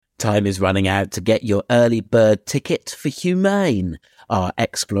Time is running out to get your early bird ticket for Humane, our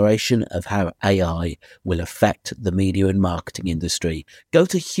exploration of how AI will affect the media and marketing industry. Go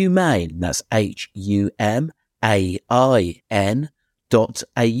to Humane, that's HUMAIN.au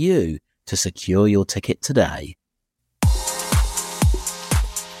to secure your ticket today.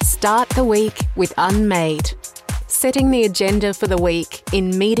 Start the week with Unmade, setting the agenda for the week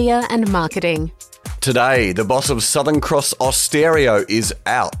in media and marketing. Today, the boss of Southern Cross Austereo is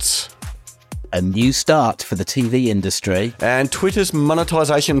out. A new start for the TV industry. And Twitter's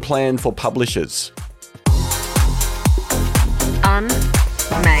monetisation plan for publishers.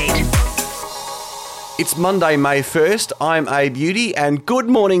 Unmade. It's Monday, May 1st. I'm Abe Beauty, and good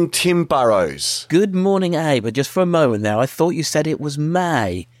morning, Tim Burrows. Good morning, Abe. But just for a moment there, I thought you said it was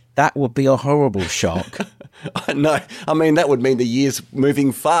May. That would be a horrible shock. No, I mean, that would mean the year's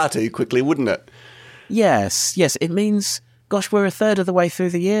moving far too quickly, wouldn't it? Yes. It means, gosh, we're a third of the way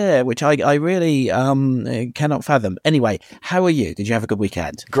through the year, which I really cannot fathom. Anyway, how are you? Did you have a good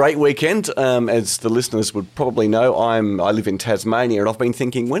weekend? Great weekend. As the listeners would probably know, I live in Tasmania, and I've been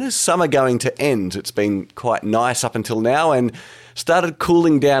thinking, when is summer going to end? It's been quite nice up until now and started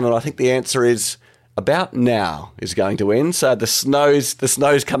cooling down, and I think the answer is about now is going to end. So the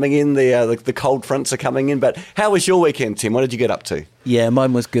snow's coming in, the cold fronts are coming in. But how was your weekend, Tim? What did you get up to? Yeah,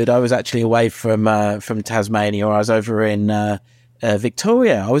 mine was good. I was actually away from Tasmania. I was over in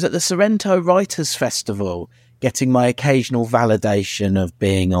Victoria. I was at the Sorrento Writers' Festival, getting my occasional validation of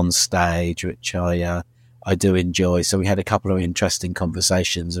being on stage, which I do enjoy. So we had a couple of interesting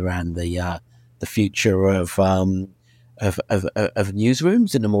conversations around the future of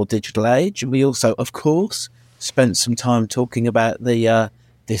newsrooms in a more digital age. And we also, of course, spent some time talking about the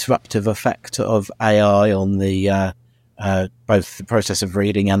disruptive effect of AI on the both the process of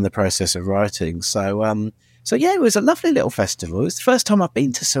reading and the process of writing. So yeah, it was a lovely little festival. It was the first time I've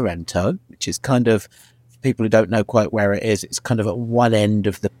been to Sorrento, which is kind of, for people who don't know quite where it is, it's kind of at one end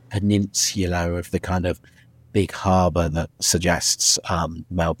of the peninsula of the kind of big harbour that suggests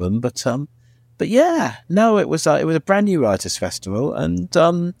Melbourne. But yeah, no, it was a brand new writers' festival, and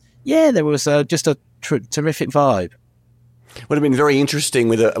yeah, there was just a terrific vibe. Would have been very interesting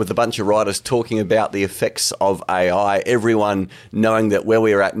with a bunch of writers talking about the effects of AI. Everyone knowing that where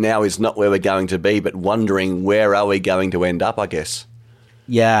we're at now is not where we're going to be, but wondering where are we going to end up, I guess.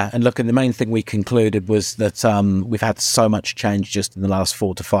 Yeah, and look, and the main thing we concluded was that we've had so much change just in the last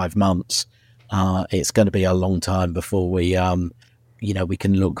 4 to 5 months. It's going to be a long time before we we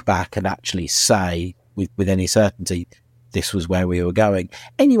can look back and actually say with any certainty this was where we were going.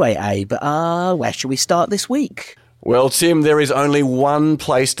 Anyway, Abe, where should we start this week? Well, Tim, there is only one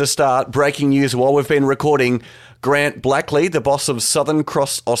place to start. Breaking news while we've been recording. Grant Blackley, the boss of Southern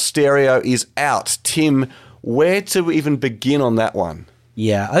Cross Austereo, is out. Tim, where to even begin on that one?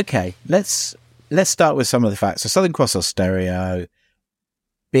 Yeah, okay. Let's start with some of the facts. So Southern Cross Austereo,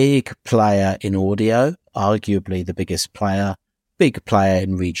 big player in audio, arguably the biggest player, big player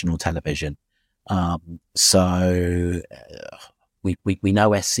in regional television. So we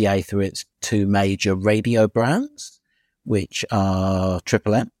know SCA through its two major radio brands, which are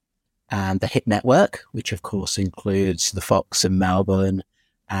Triple M and the Hit Network, which of course includes the Fox in Melbourne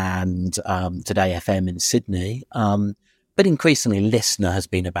and Today FM in Sydney. But increasingly, Listener has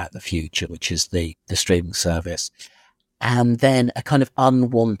been about the future, which is the streaming service. And then a kind of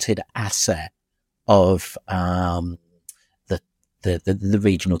unwanted asset of the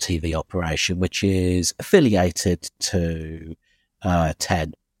regional TV operation, which is affiliated to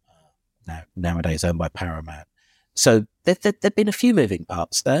 10, nowadays owned by Paramount. So there've been a few moving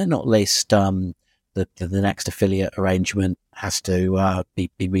parts there, not least the next affiliate arrangement has to be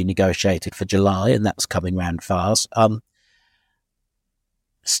renegotiated for July, and that's coming round fast.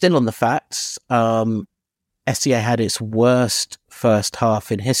 Still on the facts, SCA had its worst first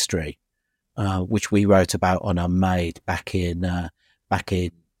half in history, which we wrote about on Unmade back in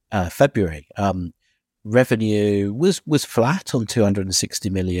February. Revenue was flat on 260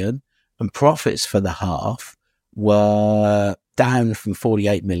 million, and profits for the half were down from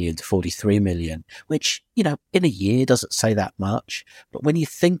 48 million to 43 million, which, in a year doesn't say that much. But when you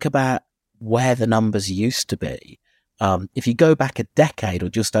think about where the numbers used to be, if you go back a decade or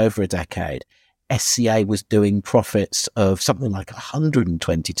just over a decade, SCA was doing profits of something like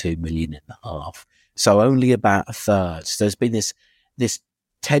 122 million in the half. So only about a third. So there's been this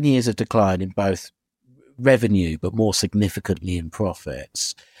 10 years of decline in both revenue, but more significantly in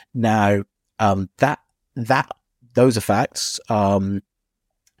profits. Now, those are facts. And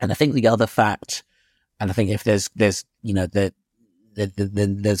I think the other fact, and I think if there's going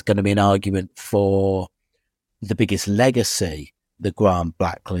to be an argument for the biggest legacy that Grant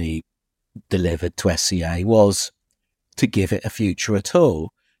Blackley delivered to SCA was to give it a future at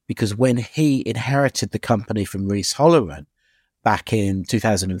all. Because when he inherited the company from Reece Holleran back in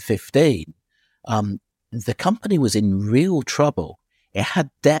 2015, the company was in real trouble. It had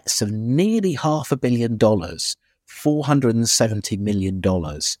debts of nearly $500 million, $470 million.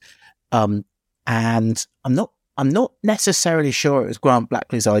 And I'm not necessarily sure it was Grant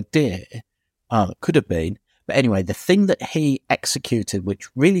Blackley's idea. It could have been. But anyway, the thing that he executed, which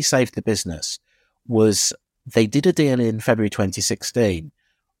really saved the business, was they did a deal in February 2016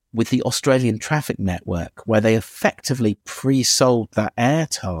 with the Australian Traffic Network, where they effectively pre-sold that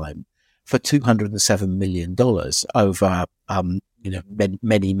airtime for $207 million over,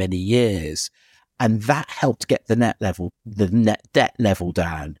 many years. And that helped get the net debt level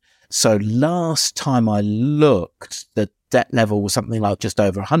down. So last time I looked, the debt level was something like just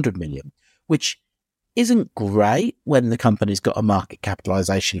over 100 million, which isn't great when the company's got a market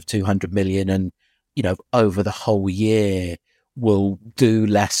capitalization of 200 million and, over the whole year will do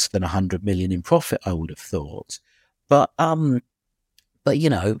less than 100 million in profit, I would have thought. But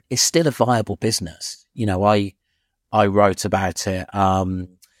it's still a viable business. I wrote about it,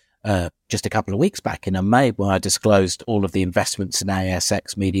 just a couple of weeks back in May, when I disclosed all of the investments in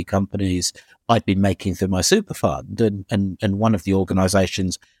ASX media companies I'd been making through my super fund. And one of the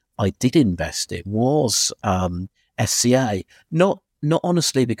organizations I did invest in was, SCA. Not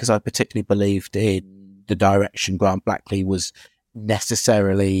honestly because I particularly believed in the direction Grant Blackley was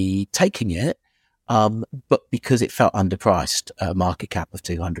necessarily taking it, but because it felt underpriced, a market cap of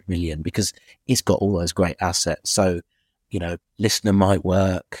 200 million, because it's got all those great assets. So, Listener might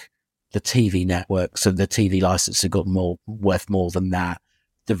work, the TV networks and the TV licenses have got worth more than that.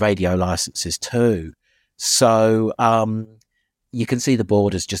 The radio licenses too. So, you can see the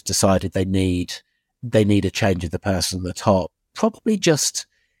board has just decided they need a change of the person at the top, probably just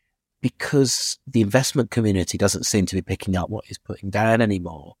because the investment community doesn't seem to be picking up what he's putting down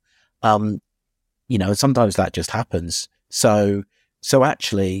anymore. Sometimes that just happens. So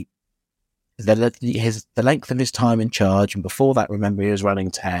actually, the length of his time in charge, and before that, remember, he was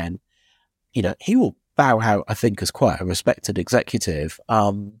running 10. He will bow out, I think, as quite a respected executive,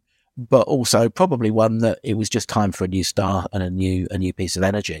 but also probably one that it was just time for a new start and a new piece of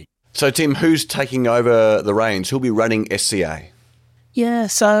energy. So, Tim, who's taking over the reins? Who'll be running SCA? Yeah,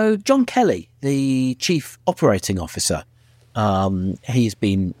 so John Kelly, the Chief Operating Officer, he's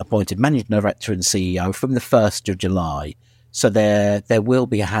been appointed Managing Director and CEO from the 1st of July. So there will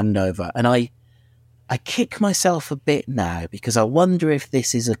be a handover. And I kick myself a bit now because I wonder if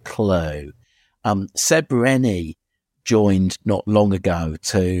this is a clue. Seb Rennie joined not long ago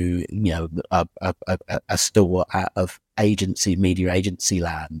to, a stalwart out of media agency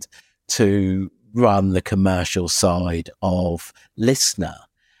land to run the commercial side of Listener,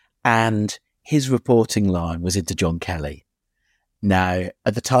 and his reporting line was into John Kelly. Now,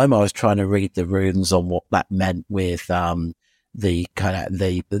 at the time, I was trying to read the runes on what that meant with I think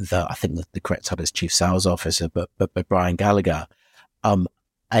the correct title is Chief Sales Officer, but Brian Gallagher. And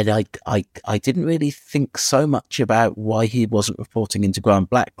I didn't really think so much about why he wasn't reporting into Grant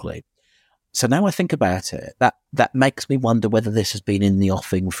Blackley. So now I think about it, that makes me wonder whether this has been in the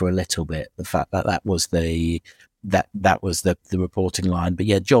offing for a little bit. The fact that was the reporting line. But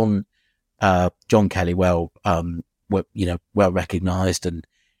yeah, John Kelly, well recognized, and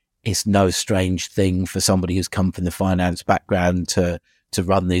it's no strange thing for somebody who's come from the finance background to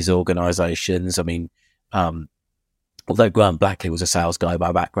run these organizations. I mean, although Grant Blackley was a sales guy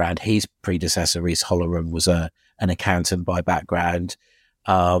by background, his predecessor, Reece Holleran, was an accountant by background.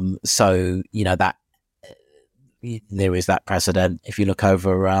 So, that there is that precedent. If you look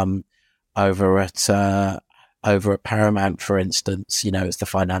over at Paramount, for instance, it's the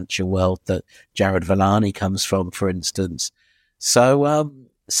financial world that Jared Villani comes from, for instance. So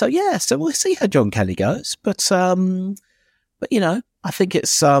we'll see how John Kelly goes, but I think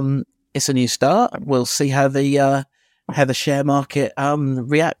it's a new start. We'll see how the share market,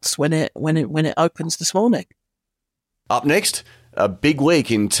 reacts when it opens this morning. Up next, a big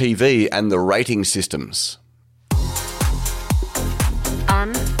week in TV and the rating systems.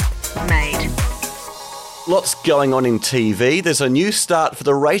 Unmade. Lots going on in TV. There's a new start for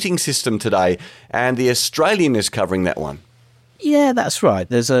the rating system today, and the Australian is covering that one. Yeah, that's right.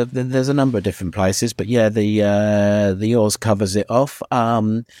 There's a number of different places, but yeah, the Oz covers it off.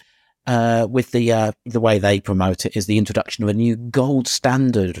 With the way they promote it is the introduction of a new gold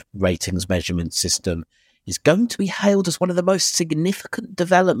standard ratings measurement system. Is going to be hailed as one of the most significant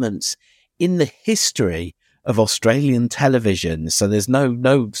developments in the history of Australian television. So there's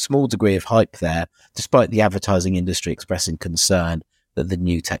no small degree of hype there, despite the advertising industry expressing concern that the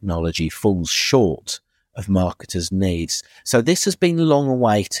new technology falls short of marketers' needs. So this has been long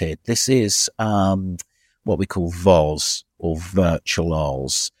awaited. This is what we call VOZ, or virtual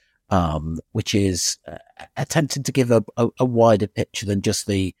Oz, which is attempting to give a wider picture than just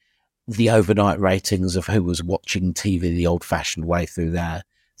the overnight ratings of who was watching TV the old-fashioned way through their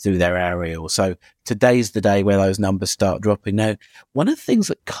aerial. So today's the day where those numbers start dropping. Now, one of the things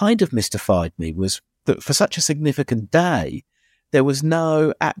that kind of mystified me was that for such a significant day, there was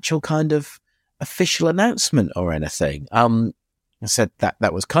no actual kind of official announcement or anything. I said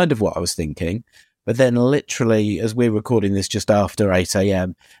that was kind of what I was thinking. But then literally, as we're recording this just after 8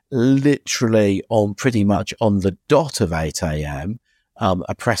 a.m., literally pretty much on the dot of 8 a.m.,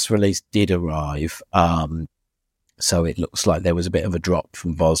 a press release did arrive. So it looks like there was a bit of a drop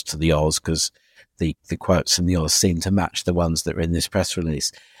from VOZ to the Oz, because the quotes from the Oz seem to match the ones that are in this press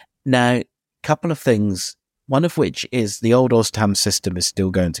release. Now, a couple of things, one of which is the old OzTAM system is still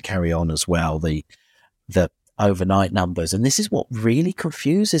going to carry on as well, the overnight numbers. And this is what really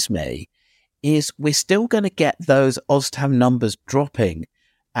confuses me, is we're still going to get those OzTAM numbers dropping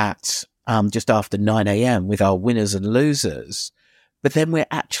at just after 9 a.m. with our winners and losers. But then we're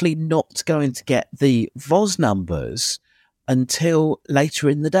actually not going to get the VOZ numbers until later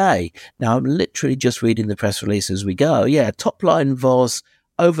in the day. Now, I'm literally just reading the press release as we go. Yeah, top line VOZ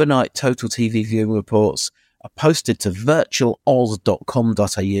overnight total TV viewing reports are posted to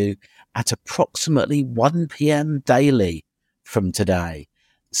virtualoz.com.au at approximately 1 p.m. daily from today.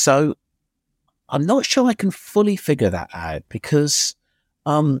 So I'm not sure I can fully figure that out, because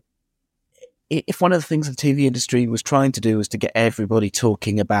if one of the things the TV industry was trying to do was to get everybody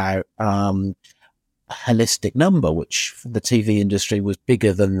talking about a holistic number, which for the TV industry was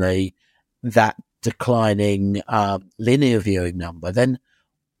bigger than that declining linear viewing number, then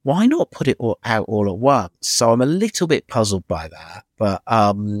why not put it out all at once? So I'm a little bit puzzled by that, but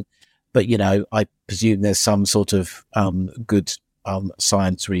you know, I presume there's some sort of good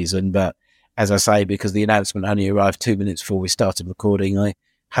science reason. But as I say, because the announcement only arrived 2 minutes before we started recording, I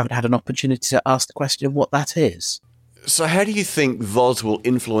haven't had an opportunity to ask the question of what that is. So how do you think VOZ will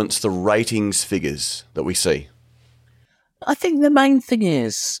influence the ratings figures that we see? I think the main thing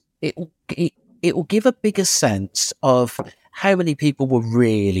is it will give a bigger sense of how many people were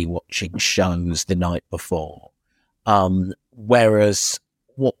really watching shows the night before. Whereas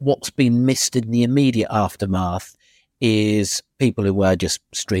what's been missed in the immediate aftermath is people who were just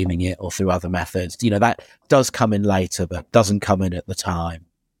streaming it or through other methods. You know, that does come in later, but doesn't come in at the time.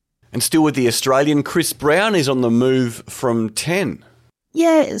 And still with the Australian, Chris Brown is on the move from 10.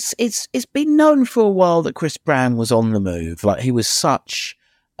 Yeah, it's been known for a while that Chris Brown was on the move. Like, he was such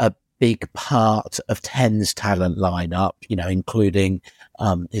a big part of 10's talent lineup, you know, including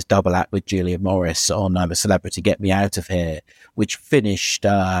his double act with Julia Morris on I'm a Celebrity, Get Me Out of Here, which finished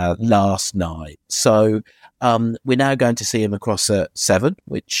last night. So we're now going to see him across at 7,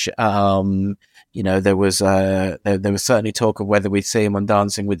 which you know, there was certainly talk of whether we'd see him on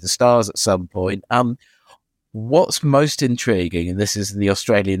Dancing with the Stars at some point. What's most intriguing, and this is the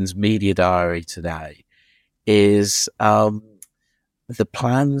Australian's media diary today, is the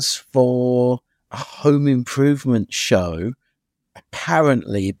plans for a home improvement show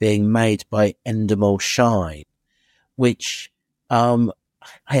apparently being made by Endemol Shine, which I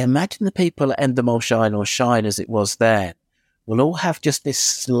imagine the people at Endemol Shine, or Shine as it was then, will all have just this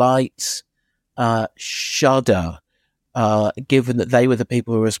slight shudder, given that they were the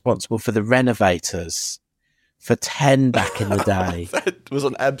people who were responsible for the renovators for 10 back in the day. That was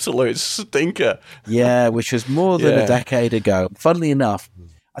an absolute stinker. Yeah, which was more than a decade ago. Funnily enough,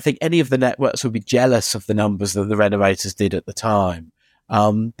 I think any of the networks would be jealous of the numbers that the renovators did at the time.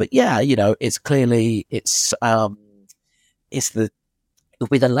 But yeah, you know, it's clearly, it'll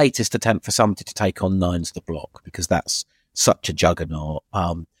be the latest attempt for somebody to take on Nine's The Block, because that's such a juggernaut.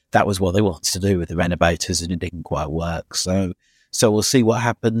 That was what they wanted to do with the renovators, and it didn't quite work. So we'll see what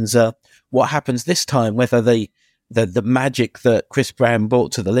happens this time, whether the magic that Chris Brown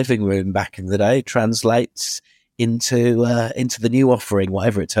brought to the living room back in the day translates into the new offering,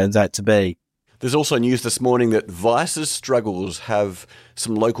 whatever it turns out to be. There's also news this morning that Vice's struggles have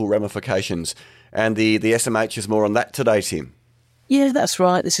some local ramifications, and the SMH is more on that today, Tim. Yeah, that's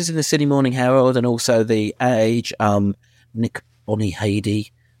right. This is in the Sydney Morning Herald and also the Age. Nick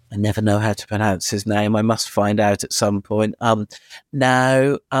Bonyhady, I never know how to pronounce his name. I must find out at some point. This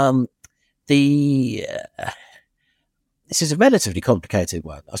is a relatively complicated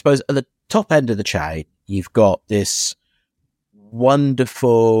one. I suppose at the top end of the chain, you've got this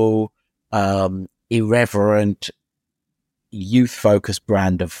wonderful irreverent, youth-focused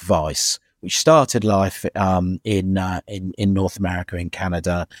brand of Vice, which started life in North America, in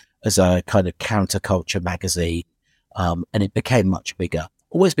Canada, as a kind of counterculture magazine, and it became much bigger.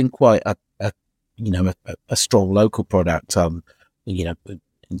 Always been quite a strong local product,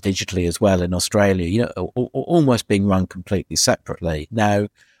 digitally as well in Australia. Almost being run completely separately. Now,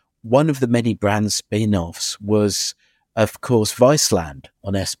 one of the many brand spin-offs was, of course, Viceland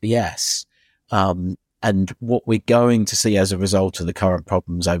on SBS. And what we're going to see as a result of the current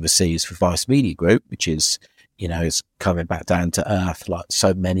problems overseas for Vice Media Group, which is, is coming back down to earth like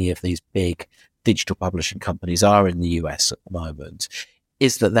so many of these big digital publishing companies are in the US at the moment,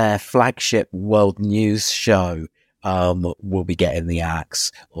 is that their flagship world news show will be getting the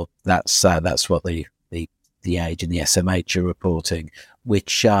axe, or that's what the Age and the SMH are reporting,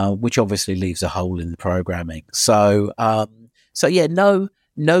 which obviously leaves a hole in the programming. So yeah,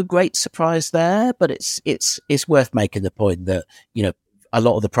 no great surprise there, but it's worth making the point that, a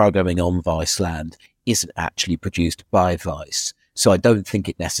lot of the programming on Viceland isn't actually produced by Vice. So I don't think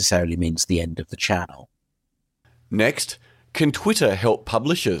it necessarily means the end of the channel. Next, can Twitter help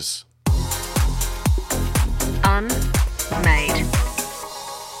publishers? Unmade.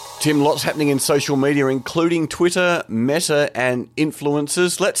 Tim, lots happening in social media, including Twitter, Meta, and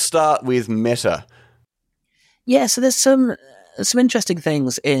influencers. Let's start with Meta. Yeah, so there's some interesting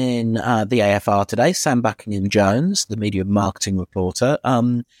things in the AFR today. Sam Buckingham-Jones, the media marketing reporter,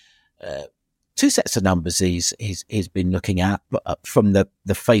 two sets of numbers he's been looking at from the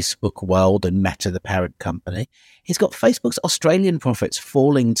Facebook world and Meta, the parent company. He's got Facebook's Australian profits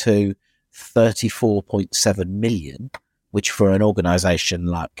falling to 34.7 million, which for an organisation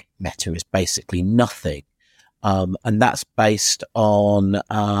like Meta is basically nothing. And that's based on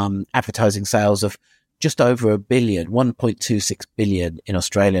advertising sales of just over $1 billion, 1.26 billion in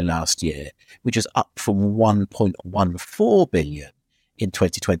Australia last year, which is up from 1.14 billion in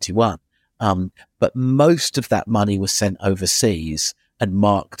 2021. But most of that money was sent overseas and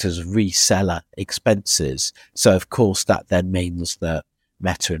marked as reseller expenses. So, of course, that then means that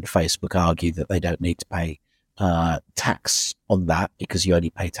Meta and Facebook argue that they don't need to pay tax on that because you only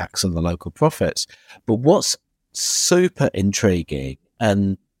pay tax on the local profits. But what's super intriguing,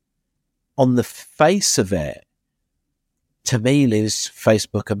 and on the face of it, to me, leaves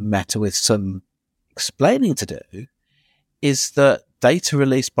Facebook and Meta with some explaining to do, is that data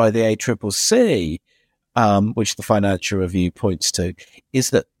released by the ACCC, which the Financial Review points to,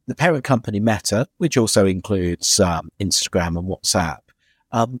 is that the parent company Meta, which also includes Instagram and WhatsApp,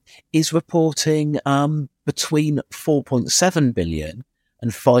 is reporting between 4.7 billion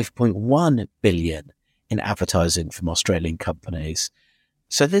and 5.1 billion in advertising from Australian companies.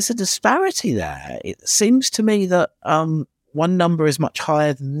 So there's a disparity there. It seems to me that one number is much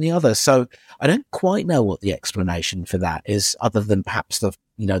higher than the other. So I don't quite know what the explanation for that is, other than perhaps the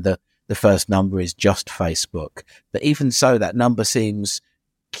first number is just Facebook. But even so, that number seems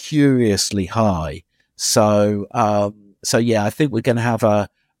curiously high. So yeah, I think we're going to have a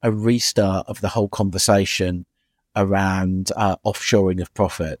restart of the whole conversation around offshoring of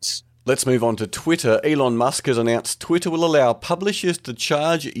profits. Let's move on to Twitter. Elon Musk has announced Twitter will allow publishers to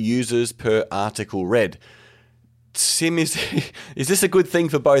charge users per article read. Sim, is this a good thing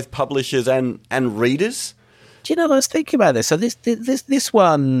for both publishers and readers? Do you know, I was thinking about this. So this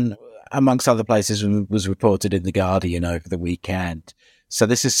one, amongst other places, was reported in The Guardian over the weekend. So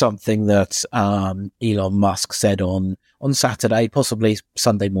this is something that Elon Musk said on Saturday, possibly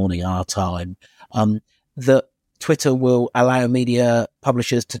Sunday morning our time, that Twitter will allow media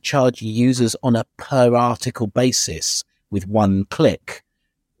publishers to charge users on a per article basis with one click,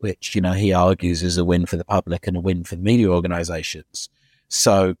 which, he argues is a win for the public and a win for the media organizations.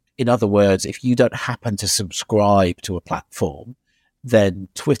 So in other words, if you don't happen to subscribe to a platform, then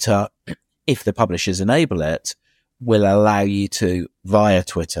Twitter, if the publishers enable it, will allow you to, via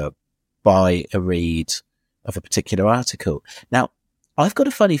Twitter, buy a read of a particular article. Now, I've got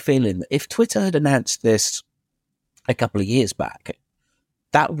a funny feeling that if Twitter had announced this a couple of years back,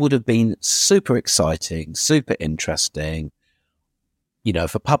 that would have been super exciting, super interesting,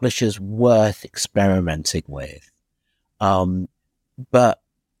 for publishers worth experimenting with. But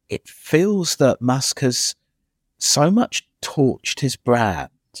it feels that Musk has so much torched his brand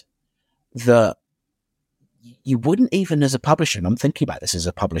that you wouldn't even, as a publisher, and I'm thinking about this as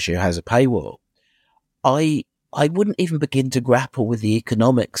a publisher who has a paywall, I wouldn't even begin to grapple with the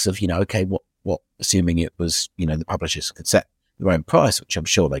economics of, okay, what, assuming it was, the publishers could set their own price, which I'm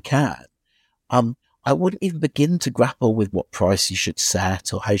sure they can. I wouldn't even begin to grapple with what price you should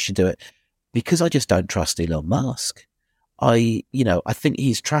set or how you should do it, because I just don't trust Elon Musk. I think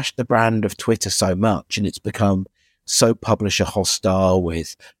he's trashed the brand of Twitter so much, and it's become so publisher hostile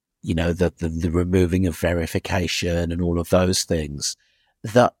with, the removing of verification and all of those things,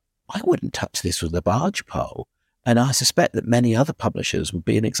 that I wouldn't touch this with a barge pole. And I suspect that many other publishers would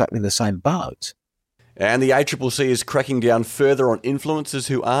be in exactly the same boat. And the ACCC is cracking down further on influencers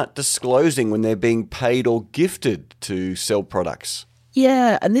who aren't disclosing when they're being paid or gifted to sell products.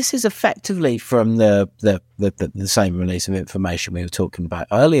 Yeah, and this is effectively from the same release of information we were talking about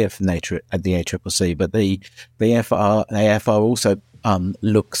earlier from the ACCC, but the AFR also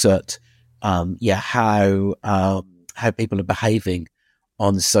looks at how people are behaving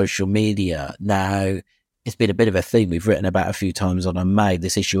on social media. Now, it's been a bit of a theme we've written about a few times on Unmade,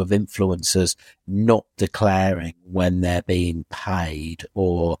 this issue of influencers not declaring when they're being paid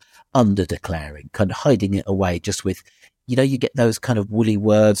or under declaring, kind of hiding it away just with, you get those kind of woolly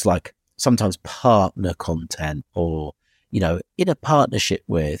words like sometimes partner content or, in a partnership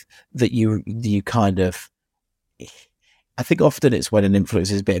with, that you kind of, I think often it's when an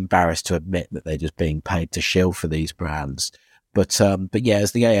influencer is a bit embarrassed to admit that they're just being paid to shill for these brands. But yeah,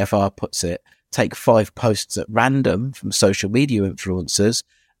 as the AFR puts it, take 5 posts at random from social media influencers,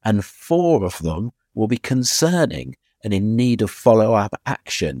 and 4 of them will be concerning and in need of follow-up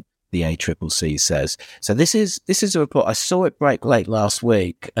action, the ACCC says. So this is a report. I saw it break late last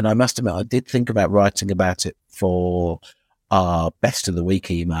week, and I must admit I did think about writing about it for our Best of the Week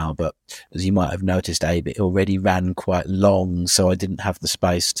email, but as you might have noticed, Abe, it already ran quite long, so I didn't have the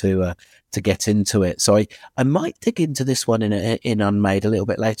space to get into it. So I might dig into this one in Unmade a little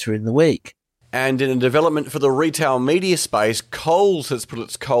bit later in the week. And in a development for the retail media space, Coles has put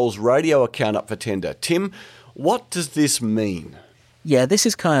its Coles radio account up for tender. Tim, what does this mean? Yeah, this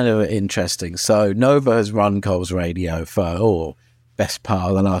is kind of interesting. So Nova has run Coles Radio for best part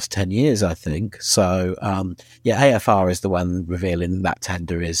of the last 10 years, I think. So AFR is the one revealing that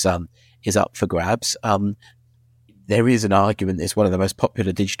tender is up for grabs. There is an argument that it's one of the most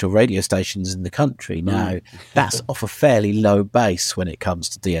popular digital radio stations in the country. Now, that's off a fairly low base when it comes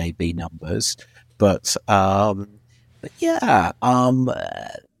to DAB numbers. But the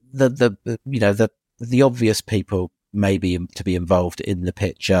obvious people maybe to be involved in the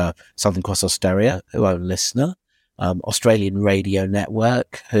pitch are Southern Cross Austereo, who own Listener, Australian Radio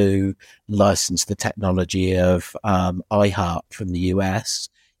Network, who licensed the technology of iHeart from the US.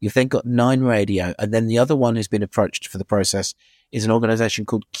 You've then got 9 Radio, and then the other one who's been approached for the process is an organisation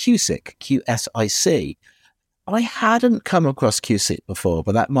called QSIC, QSIC. I hadn't come across QSIC before,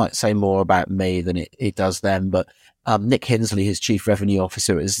 but that might say more about me than it does them. But Nick Hensley, his Chief Revenue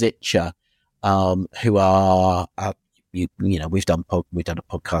Officer at Zitcher, who are, we've done a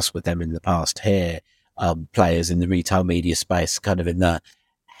podcast with them in the past here, players in the retail media space, kind of in the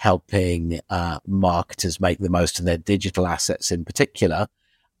helping marketers make the most of their digital assets in particular.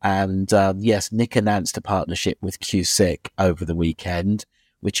 And yes, Nick announced a partnership with QSIC over the weekend,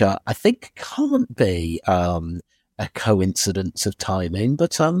 which I think can't be a coincidence of timing.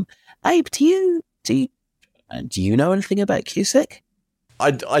 But Abe, do you know anything about QSIC?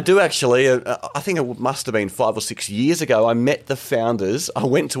 I do actually. I think it must have been 5 or 6 years ago. I met the founders. I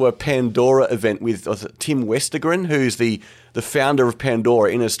went to a Pandora event with Tim Westergren, who's the founder of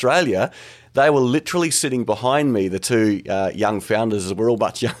Pandora in Australia. They were literally sitting behind me, the 2 young founders, as we're all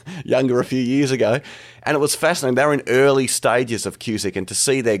much younger a few years ago. And it was fascinating. They were in early stages of QSIC, and to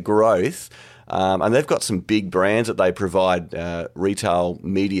see their growth, and they've got some big brands that they provide retail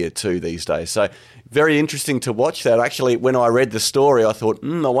media to these days. So very interesting to watch that. Actually, when I read the story, I thought,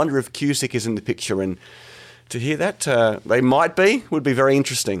 I wonder if QSIC is in the picture. And to hear that they might be would be very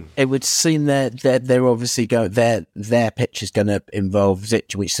interesting. It would seem that they're obviously their pitch is going to involve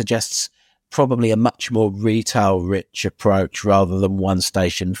Zitch, which suggests probably a much more retail-rich approach rather than one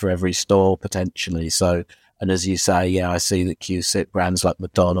station for every store, potentially. So, and as you say, yeah, I see that QSIC brands like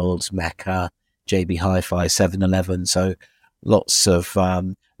McDonald's, Mecca, JB Hi-Fi, 7-Eleven, so lots of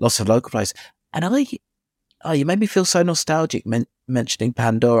local places. And you made me feel so nostalgic mentioning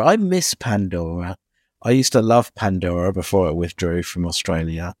Pandora. I miss Pandora. I used to love Pandora before it withdrew from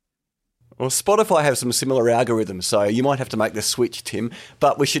Australia. Well, Spotify have some similar algorithms, so you might have to make the switch, Tim.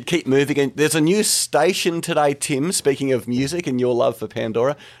 But we should keep moving. And there's a new station today, Tim, speaking of music and your love for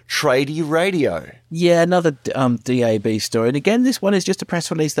Pandora, Tradie Radio. Yeah, another DAB story. And again, this one is just a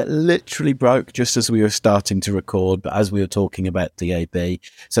press release that literally broke just as we were starting to record, but as we were talking about DAB.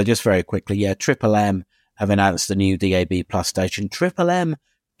 So just very quickly, yeah, Triple M have announced the new DAB Plus station, Triple M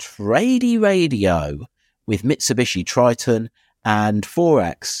Tradie Radio, with Mitsubishi Triton and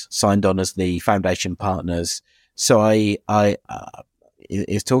Forex signed on as the foundation partners. So I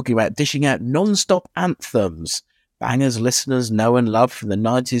is talking about dishing out non-stop anthems bangers listeners know and love from the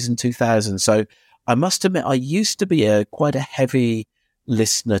 90s and 2000s. So I must admit, I used to be quite a heavy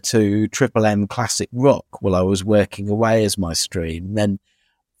listener to Triple M classic rock while I was working away as my stream. Then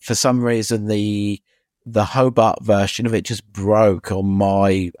for some reason, the Hobart version of it just broke on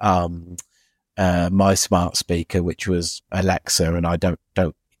my my smart speaker, which was Alexa, and I don't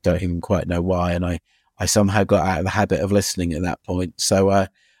even quite know why. And I somehow got out of the habit of listening at that point. So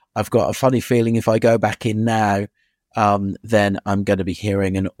I've got a funny feeling if I go back in now, then I'm going to be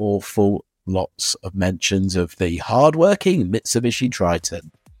hearing an awful lots of mentions of the hardworking Mitsubishi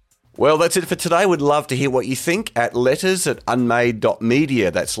Triton. Well, that's it for today. We'd love to hear what you think at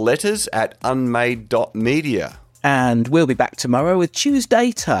letters@unmade.media. That's letters@unmade.media. And we'll be back tomorrow with Choose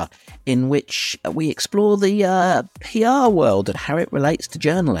Data, in which we explore the PR world and how it relates to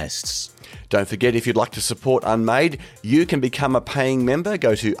journalists. Don't forget, if you'd like to support Unmade, you can become a paying member.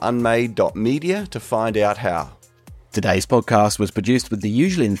 Go to unmade.media to find out how. Today's podcast was produced with the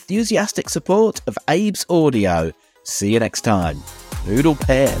usual enthusiastic support of Abe's Audio. See you next time. Noodle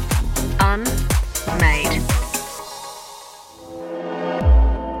Pen. Unmade.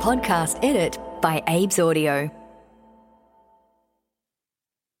 Podcast edit by Abe's Audio.